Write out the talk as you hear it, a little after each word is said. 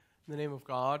In the name of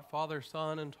God, Father,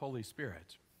 Son, and Holy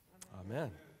Spirit. Amen.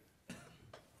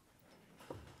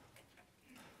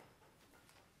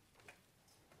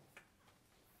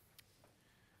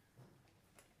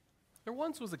 There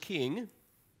once was a king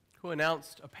who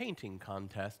announced a painting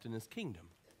contest in his kingdom.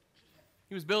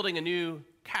 He was building a new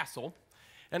castle,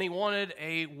 and he wanted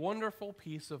a wonderful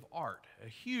piece of art, a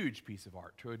huge piece of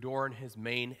art, to adorn his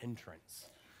main entrance.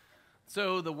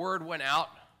 So the word went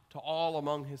out to all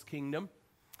among his kingdom,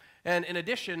 and in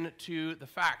addition to the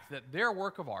fact that their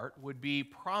work of art would be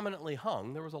prominently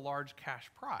hung, there was a large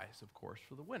cash prize, of course,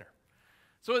 for the winner.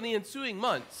 So in the ensuing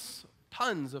months,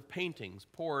 tons of paintings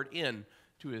poured in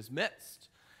to his midst,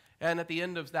 and at the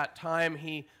end of that time,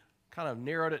 he kind of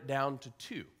narrowed it down to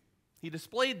 2. He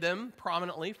displayed them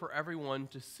prominently for everyone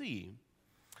to see.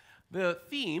 The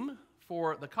theme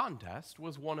for the contest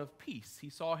was one of peace. He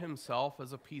saw himself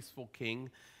as a peaceful king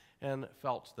and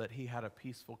felt that he had a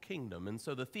peaceful kingdom. And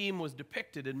so the theme was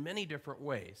depicted in many different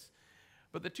ways.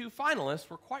 But the 2 finalists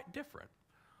were quite different.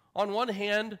 On one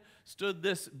hand stood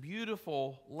this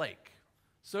beautiful lake,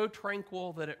 so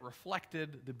tranquil that it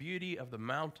reflected the beauty of the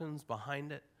mountains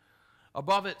behind it.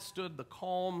 Above it stood the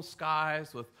calm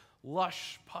skies with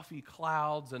lush, puffy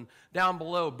clouds, and down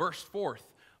below burst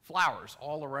forth flowers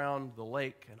all around the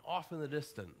lake, and off in the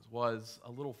distance was a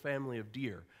little family of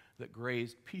deer that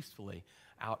grazed peacefully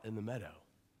out in the meadow.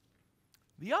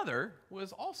 The other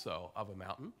was also of a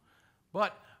mountain,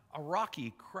 but a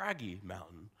rocky, craggy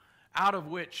mountain, out of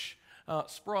which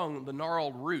sprung the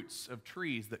gnarled roots of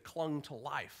trees that clung to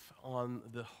life on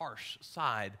the harsh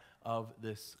side of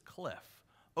this cliff,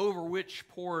 over which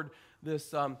poured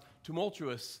this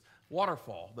tumultuous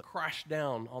waterfall that crashed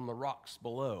down on the rocks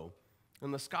below.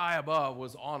 And the sky above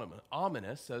was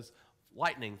ominous as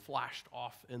lightning flashed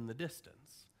off in the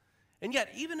distance. And yet,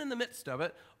 even in the midst of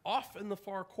it, off in the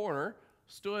far corner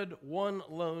stood one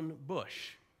lone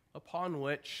bush, upon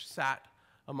which sat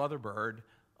a mother bird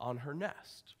on her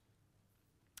nest.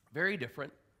 Very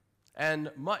different,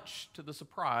 and much to the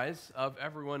surprise of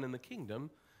everyone in the kingdom,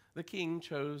 the king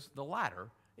chose the latter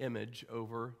image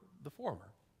over the former.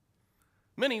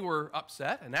 Many were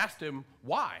upset and asked him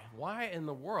why. Why in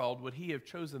the world would he have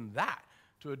chosen that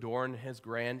to adorn his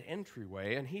grand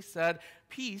entryway? And he said,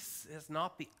 peace is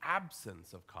not the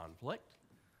absence of conflict,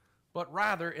 but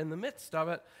rather in the midst of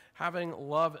it, having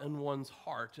love in one's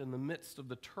heart in the midst of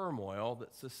the turmoil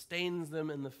that sustains them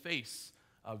in the face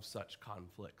of such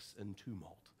conflicts and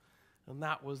tumult. And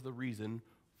that was the reason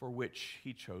for which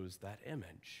he chose that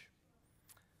image.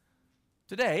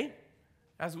 Today,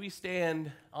 as we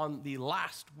stand on the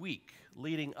last week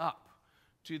leading up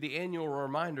to the annual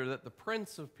reminder that the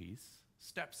Prince of Peace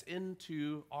steps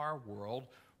into our world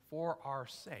for our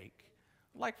sake,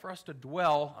 I'd like for us to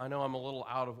dwell. I know I'm a little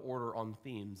out of order on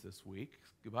themes this week,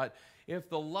 but if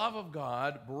the love of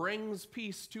God brings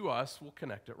peace to us, we'll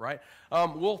connect it, right?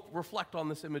 We'll reflect on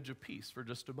this image of peace for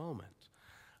just a moment.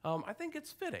 I think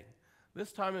it's fitting.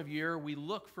 This time of year, we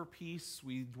look for peace,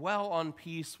 we dwell on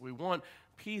peace, we want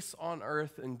peace on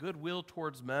earth and goodwill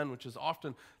towards men, which is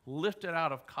often lifted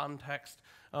out of context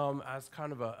as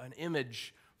kind of an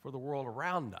image for the world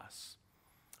around us.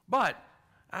 But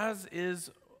as is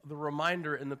the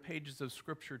reminder in the pages of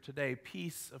Scripture today,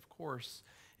 peace, of course,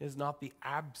 is not the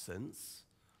absence,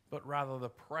 but rather the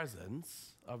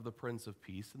presence of the Prince of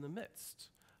Peace in the midst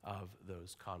of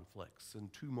those conflicts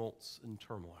and tumults and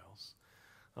turmoils.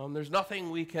 There's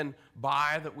nothing we can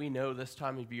buy that we know this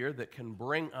time of year that can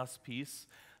bring us peace.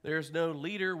 There's no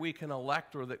leader we can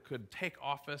elect or that could take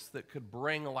office that could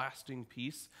bring lasting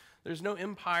peace. There's no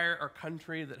empire or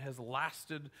country that has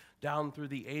lasted down through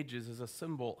the ages as a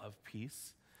symbol of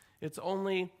peace. It's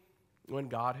only when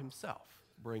God himself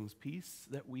brings peace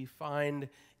that we find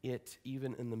it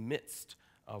even in the midst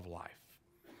of life.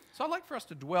 So I'd like for us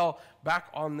to dwell back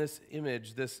on this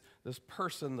image, this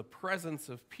person, the presence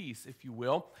of peace, if you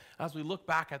will, as we look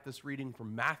back at this reading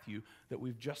from Matthew that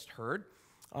we've just heard,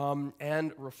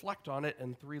 and reflect on it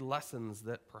in 3 lessons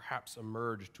that perhaps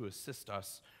emerge to assist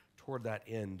us toward that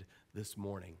end this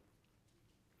morning.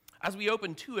 As we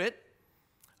open to it,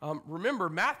 remember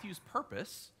Matthew's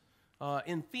purpose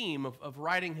in theme of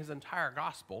writing his entire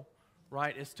gospel,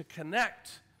 right, is to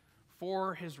connect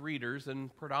for his readers,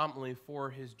 and predominantly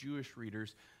for his Jewish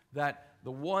readers, that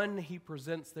the one he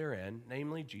presents therein,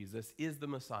 namely Jesus, is the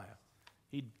Messiah.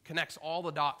 He connects all the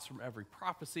dots from every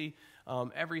prophecy,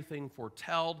 everything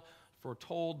foretold,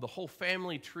 the whole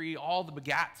family tree, all the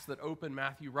begats that open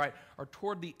Matthew right, are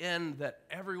toward the end that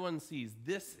everyone sees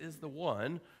this is the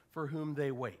one for whom they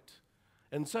wait.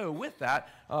 And so with that,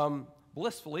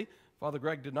 blissfully, Father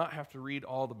Greg did not have to read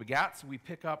all the begats. We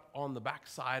pick up on the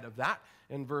backside of that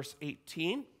in verse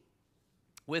 18.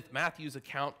 with Matthew's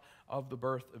account of the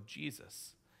birth of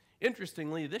Jesus.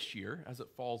 Interestingly, this year, as it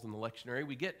falls in the lectionary,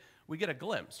 we get a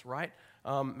glimpse, right?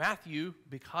 Matthew,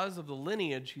 because of the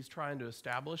lineage he's trying to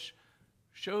establish,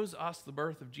 shows us the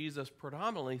birth of Jesus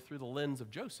predominantly through the lens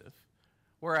of Joseph,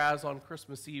 whereas on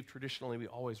Christmas Eve, traditionally, we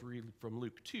always read from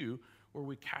Luke 2, where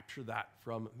we capture that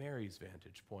from Mary's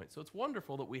vantage point. So it's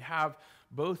wonderful that we have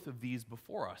both of these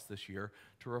before us this year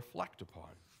to reflect upon.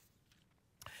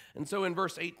 And so in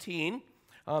verse 18,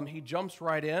 he jumps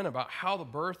right in about how the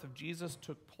birth of Jesus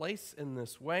took place in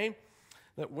this way,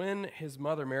 that when his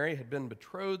mother Mary had been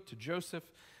betrothed to Joseph,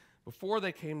 before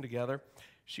they came together,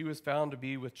 she was found to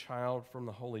be with child from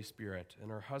the Holy Spirit,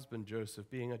 and her husband Joseph,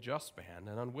 being a just man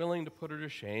and unwilling to put her to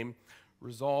shame,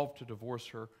 resolved to divorce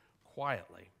her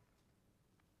quietly.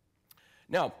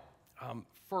 Now,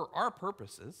 for our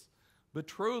purposes,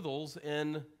 betrothals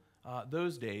in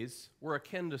those days were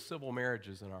akin to civil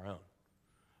marriages in our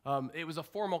own. It was a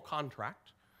formal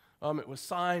contract. It was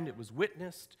signed, it was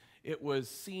witnessed, it was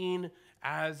seen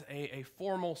as a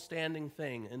formal standing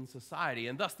thing in society.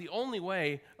 And thus, the only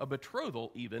way a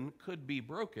betrothal even could be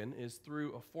broken is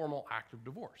through a formal act of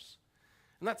divorce.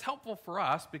 And that's helpful for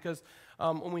us because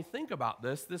when we think about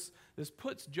this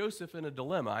puts Joseph in a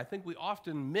dilemma. I think we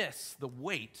often miss the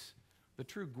weight, the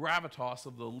true gravitas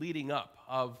of the leading up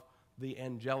of the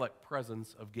angelic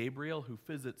presence of Gabriel who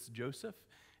visits Joseph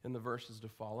in the verses to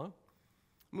follow.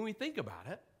 When we think about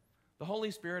it, the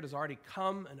Holy Spirit has already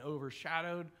come and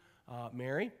overshadowed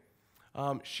Mary.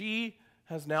 She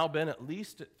has now been at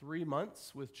least at 3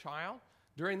 months with child.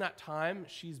 During that time,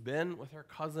 she's been with her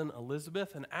cousin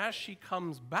Elizabeth, and as she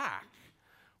comes back,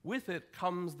 with it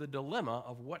comes the dilemma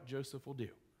of what Joseph will do.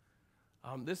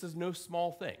 This is no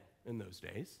small thing in those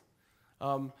days.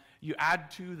 You add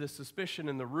to the suspicion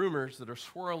and the rumors that are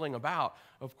swirling about,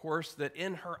 of course, that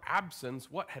in her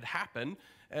absence, what had happened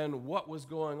and what was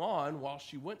going on while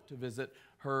she went to visit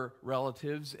her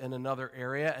relatives in another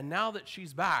area. And now that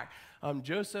she's back,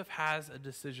 Joseph has a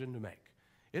decision to make.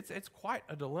 It's quite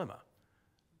a dilemma.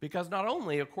 Because not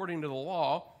only, according to the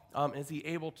law, is he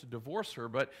able to divorce her,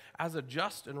 but as a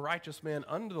just and righteous man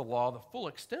under the law, the full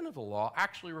extent of the law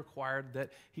actually required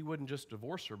that he wouldn't just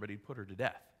divorce her, but he'd put her to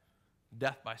death.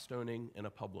 Death by stoning in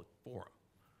a public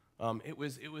forum. It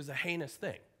was a heinous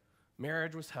thing.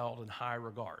 Marriage was held in high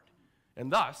regard.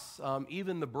 And thus,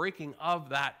 even the breaking of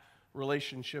that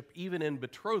relationship, even in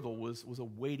betrothal, was a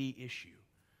weighty issue.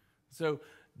 So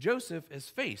Joseph is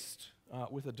faced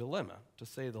with a dilemma, to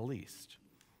say the least.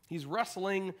 He's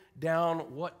wrestling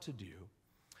down what to do.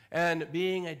 And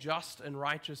being a just and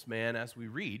righteous man, as we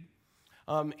read,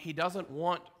 he doesn't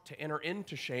want to enter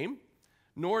into shame,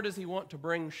 nor does he want to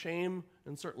bring shame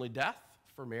and certainly death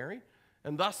for Mary.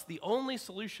 And thus, the only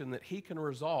solution that he can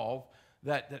resolve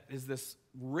that is this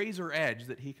razor edge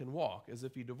that he can walk is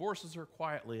if he divorces her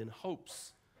quietly in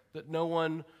hopes that no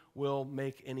one will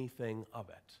make anything of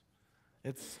it.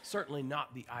 It's certainly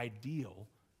not the ideal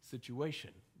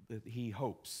situation that he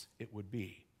hopes it would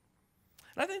be.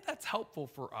 And I think that's helpful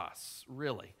for us,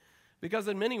 really, because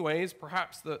in many ways,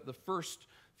 perhaps the first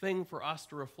thing for us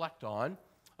to reflect on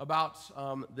about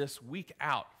this week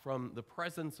out from the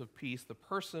presence of peace, the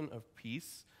person of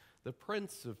peace, the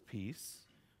Prince of Peace,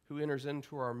 who enters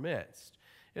into our midst,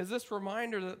 is this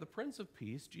reminder that the Prince of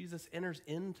Peace, Jesus, enters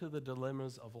into the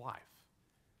dilemmas of life.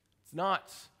 It's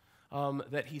not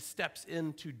that he steps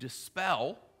in to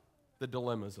dispel the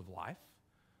dilemmas of life,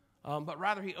 but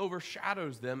rather he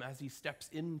overshadows them as he steps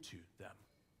into them.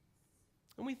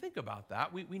 And we think about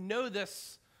that. We know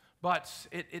this, but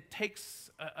it takes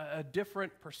a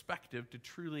different perspective to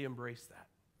truly embrace that.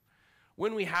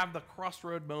 When we have the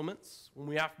crossroad moments, when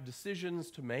we have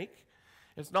decisions to make,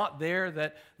 it's not there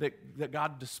that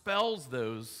God dispels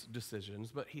those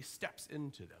decisions, but he steps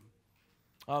into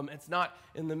them. It's not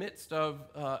in the midst of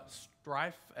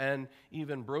strife and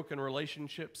even broken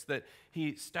relationships that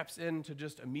he steps in to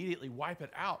just immediately wipe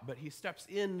it out, but he steps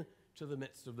into the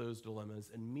midst of those dilemmas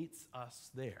and meets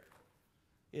us there.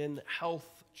 In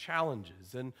health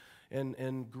challenges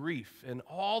and grief and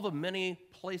all the many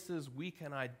places we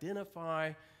can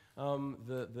identify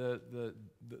the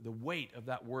weight of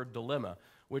that word dilemma,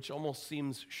 which almost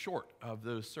seems short of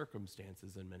those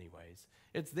circumstances in many ways.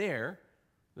 It's there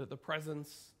that the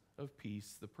presence of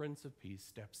peace, the Prince of Peace,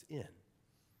 steps in.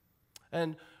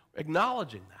 And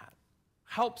acknowledging that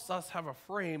helps us have a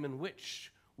frame in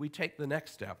which we take the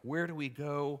next step. Where do we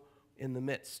go in the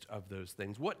midst of those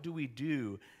things? What do we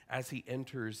do as he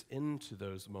enters into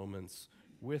those moments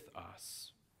with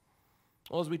us?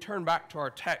 Well, as we turn back to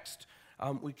our text,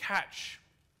 we catch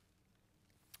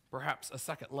perhaps a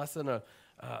second lesson,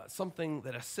 something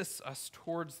that assists us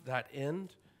towards that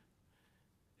end.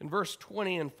 In verse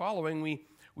 20 and following,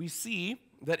 we see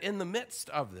that in the midst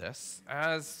of this,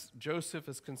 as Joseph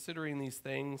is considering these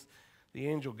things, the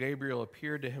angel Gabriel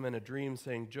appeared to him in a dream,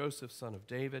 saying, Joseph, son of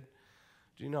David,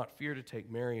 do not fear to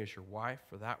take Mary as your wife,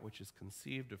 for that which is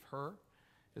conceived of her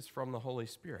is from the Holy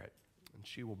Spirit. And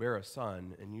she will bear a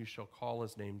son, and you shall call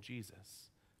his name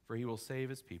Jesus, for he will save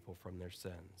his people from their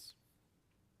sins.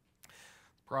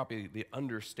 Probably the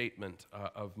understatement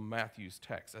of Matthew's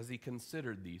text, as he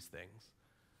considered these things,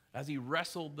 as he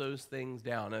wrestled those things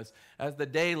down, as the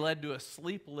day led to a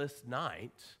sleepless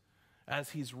night, as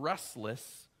he's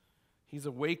restless, he's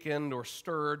awakened or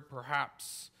stirred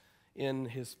perhaps in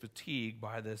his fatigue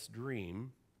by this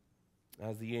dream,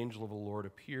 as the angel of the Lord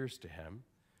appears to him.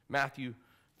 Matthew,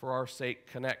 for our sake,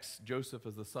 connects Joseph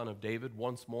as the son of David,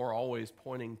 once more always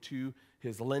pointing to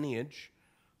his lineage,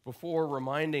 before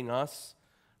reminding us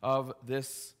of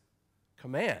this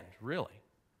command, really,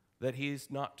 that he's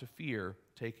not to fear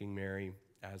taking Mary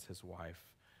as his wife,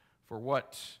 for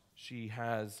what she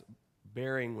has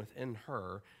bearing within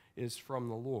her is from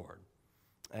the Lord,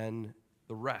 and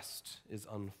the rest is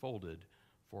unfolded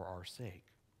for our sake.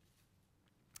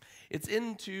 It's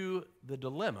into the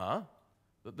dilemma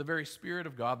that the very Spirit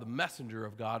of God, the messenger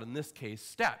of God in this case,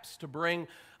 steps to bring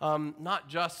not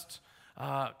just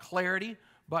clarity,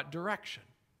 but direction.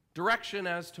 Direction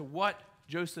as to what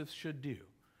Joseph should do.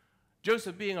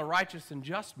 Joseph, being a righteous and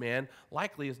just man,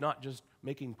 likely is not just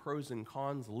making pros and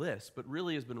cons lists, but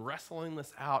really has been wrestling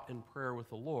this out in prayer with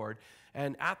the Lord.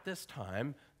 And at this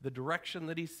time, the direction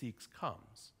that he seeks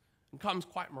comes, and comes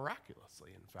quite miraculously,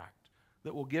 in fact,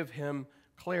 that will give him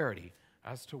clarity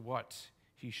as to what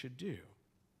he should do.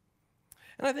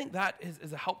 And I think that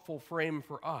is a helpful frame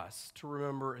for us to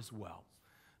remember as well,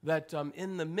 that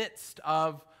in the midst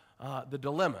of the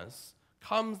dilemmas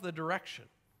comes the direction,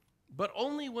 but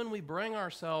only when we bring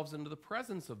ourselves into the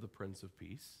presence of the Prince of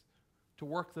Peace to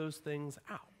work those things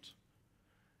out.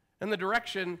 And the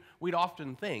direction we'd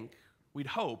often think, we'd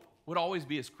hope, would always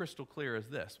be as crystal clear as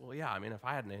this. Well, yeah, I mean, if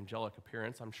I had an angelic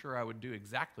appearance, I'm sure I would do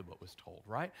exactly what was told,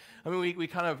 right? I mean, we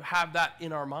kind of have that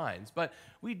in our minds, but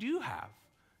we do have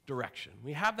direction.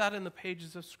 We have that in the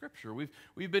pages of Scripture.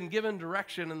 We've been given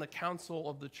direction in the counsel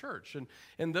of the church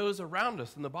and those around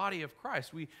us in the body of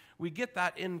Christ. We get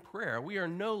that in prayer. We are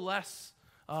no less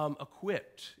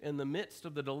equipped in the midst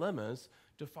of the dilemmas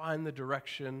to find the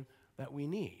direction that we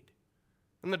need.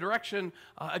 And the direction,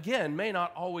 again, may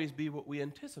not always be what we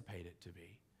anticipate it to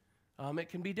be. It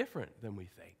can be different than we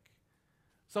think.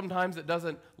 Sometimes it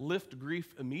doesn't lift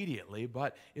grief immediately,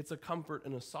 but it's a comfort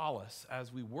and a solace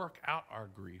as we work out our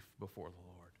grief before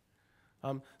the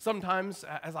Lord. Sometimes,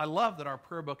 as I love that our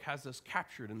prayer book has this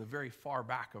captured in the very far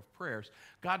back of prayers,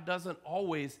 God doesn't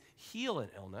always heal an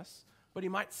illness, but he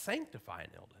might sanctify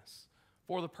an illness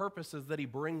for the purposes that he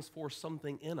brings forth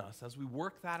something in us as we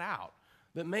work that out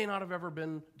that may not have ever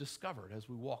been discovered as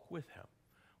we walk with him.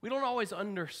 We don't always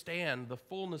understand the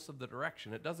fullness of the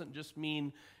direction. It doesn't just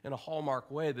mean in a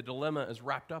Hallmark way the dilemma is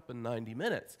wrapped up in 90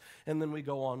 minutes and then we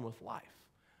go on with life.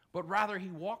 But rather he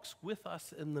walks with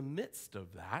us in the midst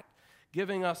of that,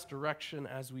 giving us direction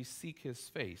as we seek his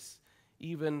face,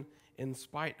 even in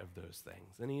spite of those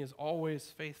things. And he is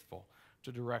always faithful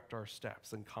to direct our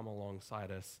steps and come alongside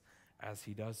us as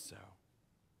he does so.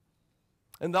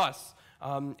 And thus,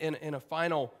 in a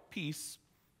final piece,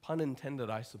 pun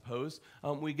intended, I suppose,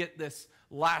 we get this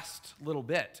last little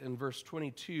bit in verse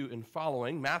 22 and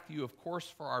following. Matthew, of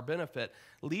course, for our benefit,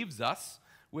 leaves us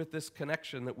with this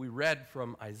connection that we read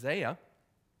from Isaiah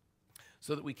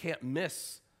so that we can't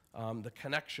miss the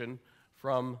connection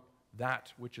from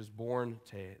that which is born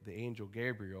to the angel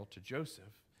Gabriel to Joseph.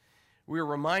 We are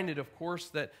reminded, of course,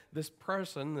 that this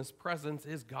presence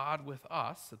is God with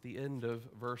us at the end of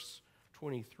verse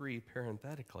 23,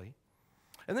 parenthetically.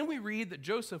 And then we read that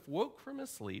Joseph woke from his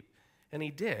sleep, and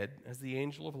he did as the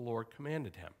angel of the Lord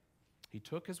commanded him. He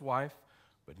took his wife,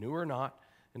 but knew her not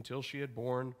until she had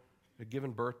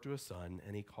given birth to a son,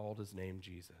 and he called his name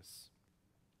Jesus.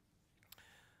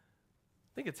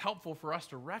 I think it's helpful for us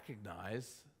to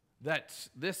recognize that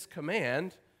this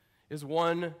command is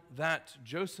one that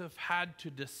Joseph had to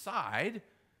decide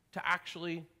to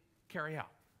actually carry out.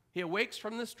 He awakes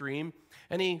from this dream,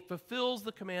 and he fulfills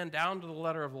the command down to the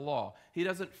letter of the law. He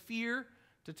doesn't fear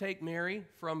to take Mary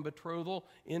from betrothal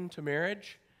into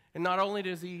marriage. And not only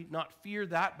does he not fear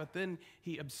that, but then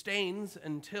he abstains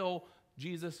until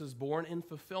Jesus is born in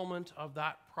fulfillment of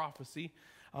that prophecy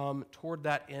toward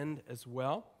that end as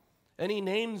well. And he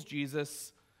names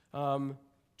Jesus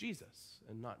Jesus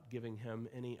and not giving him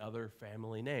any other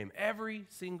family name. Every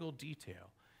single detail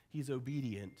he's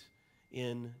obedient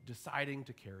in deciding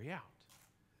to carry out.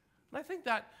 And I think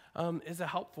that is a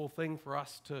helpful thing for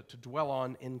us to dwell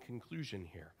on in conclusion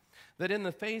here. That in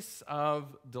the face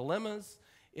of dilemmas,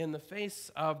 in the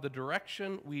face of the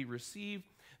direction we receive,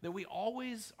 that we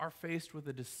always are faced with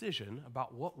a decision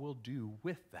about what we'll do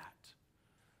with that.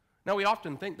 Now, we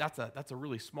often think that's a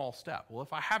really small step. Well,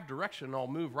 if I have direction, I'll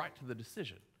move right to the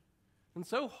decision. And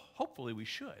so, hopefully, we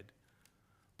should.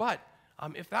 But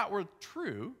if that were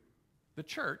true, the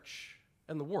church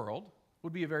and the world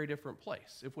would be a very different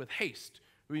place. If with haste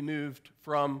we moved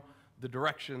from the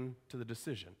direction to the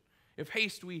decision. If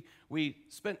haste we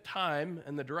spent time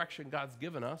in the direction God's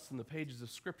given us in the pages of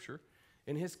Scripture,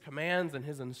 in His commands and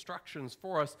His instructions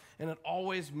for us, and it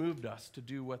always moved us to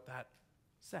do what that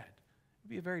said. It would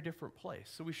be a very different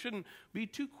place. So we shouldn't be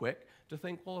too quick to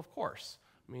think, well, of course.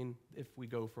 I mean, if we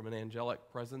go from an angelic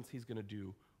presence, He's going to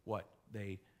do what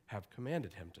they have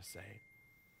commanded Him to say.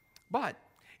 But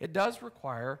it does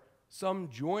require some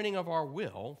joining of our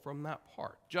will from that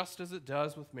part. Just as it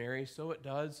does with Mary, so it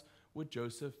does with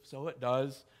Joseph, so it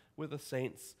does with the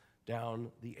saints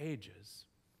down the ages.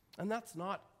 And that's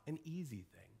not an easy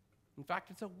thing. In fact,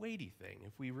 it's a weighty thing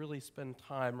if we really spend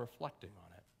time reflecting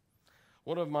on it.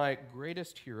 One of my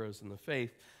greatest heroes in the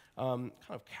faith kind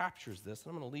of captures this,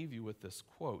 and I'm going to leave you with this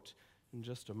quote in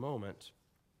just a moment.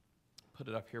 Put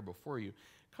it up here before you.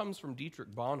 It comes from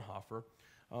Dietrich Bonhoeffer.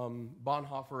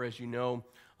 Bonhoeffer, as you know,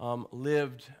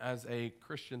 lived as a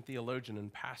Christian theologian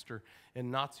and pastor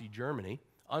in Nazi Germany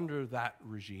under that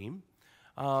regime,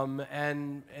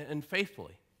 and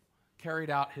faithfully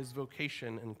carried out his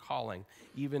vocation and calling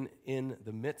even in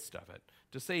the midst of it.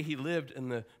 To say he lived in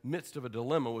the midst of a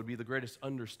dilemma would be the greatest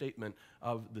understatement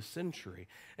of the century.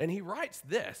 And he writes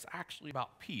this actually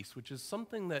about peace, which is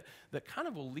something that kind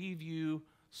of will leave you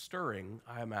stirring,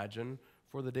 I imagine,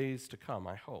 for the days to come,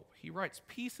 I hope. He writes,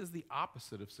 peace is the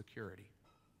opposite of security.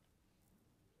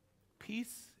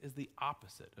 Peace is the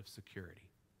opposite of security.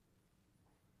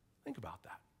 Think about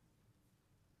that.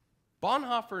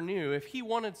 Bonhoeffer knew if he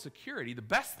wanted security, the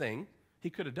best thing he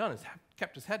could have done is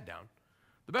kept his head down.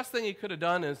 The best thing he could have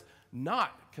done is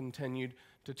not continued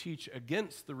to teach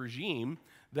against the regime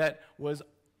that was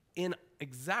in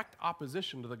exact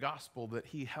opposition to the gospel that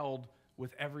he held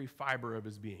with every fiber of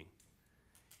his being.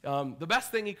 The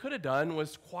best thing he could have done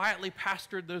was quietly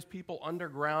pastored those people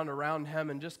underground around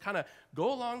him and just kind of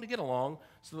go along to get along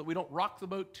so that we don't rock the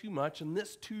boat too much, and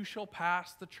this too shall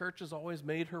pass. The church has always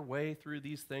made her way through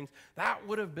these things. That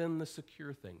would have been the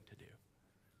secure thing to do.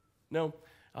 No,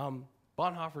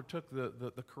 Bonhoeffer took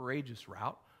the courageous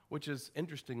route, which is,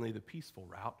 interestingly, the peaceful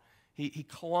route. He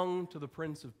clung to the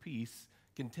Prince of Peace,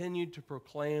 continued to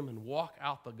proclaim and walk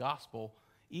out the gospel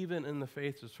even in the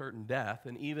face of certain death,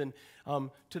 and even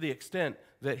to the extent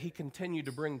that he continued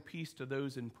to bring peace to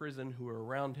those in prison who were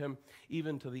around him,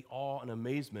 even to the awe and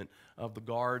amazement of the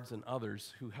guards and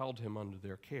others who held him under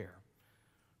their care.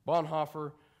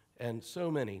 Bonhoeffer and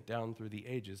so many down through the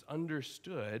ages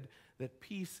understood that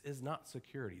peace is not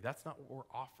security. That's not what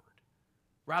we're offered.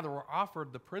 Rather, we're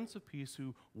offered the Prince of Peace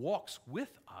who walks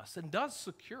with us and does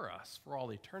secure us for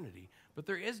all eternity, but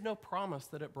there is no promise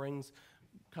that it brings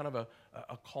kind of a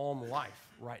calm life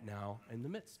right now in the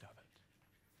midst of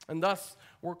it. And thus,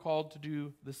 we're called to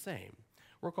do the same.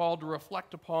 We're called to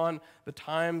reflect upon the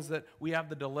times that we have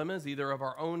the dilemmas, either of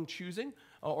our own choosing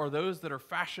or those that are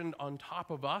fashioned on top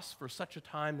of us for such a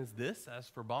time as this, as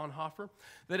for Bonhoeffer,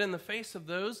 that in the face of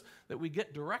those, that we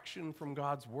get direction from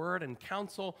God's word and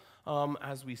counsel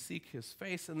as we seek His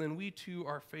face, and then we too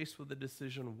are faced with the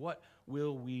decision, what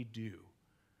will we do?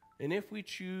 And if we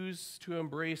choose to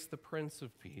embrace the Prince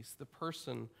of Peace, the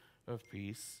person of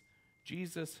peace,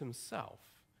 Jesus Himself,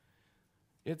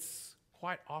 it's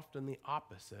quite often the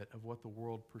opposite of what the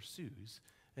world pursues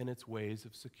in its ways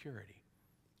of security.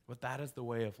 But that is the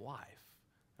way of life,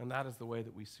 and that is the way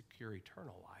that we secure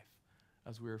eternal life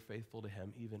as we are faithful to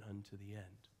Him even unto the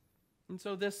end. And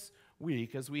so this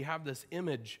week, as we have this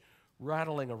image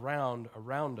rattling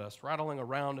around us, rattling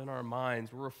around in our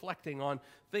minds, we're reflecting on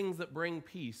things that bring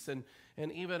peace, and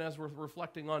even as we're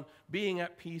reflecting on being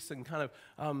at peace and kind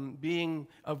of being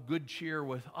of good cheer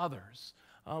with others,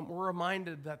 we're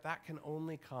reminded that that can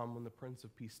only come when the Prince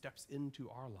of Peace steps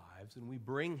into our lives and we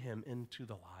bring Him into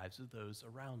the lives of those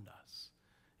around us.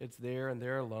 It's there and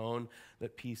there alone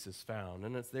that peace is found,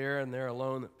 and it's there and there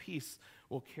alone that peace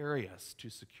will carry us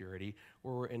to security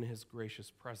where we're in His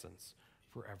gracious presence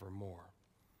forevermore.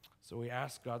 So we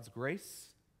ask God's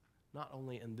grace, not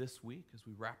only in this week as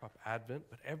we wrap up Advent,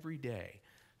 but every day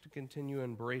to continue to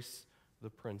embrace the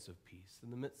Prince of Peace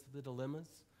in the midst of the dilemmas,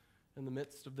 in the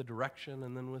midst of the direction,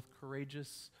 and then with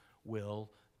courageous will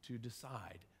to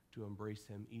decide to embrace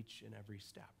Him each and every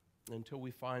step. until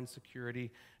we find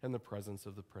security in the presence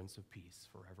of the Prince of Peace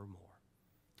forevermore.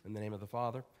 In the name of the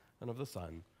Father, and of the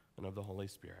Son, and of the Holy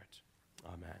Spirit.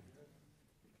 Amen.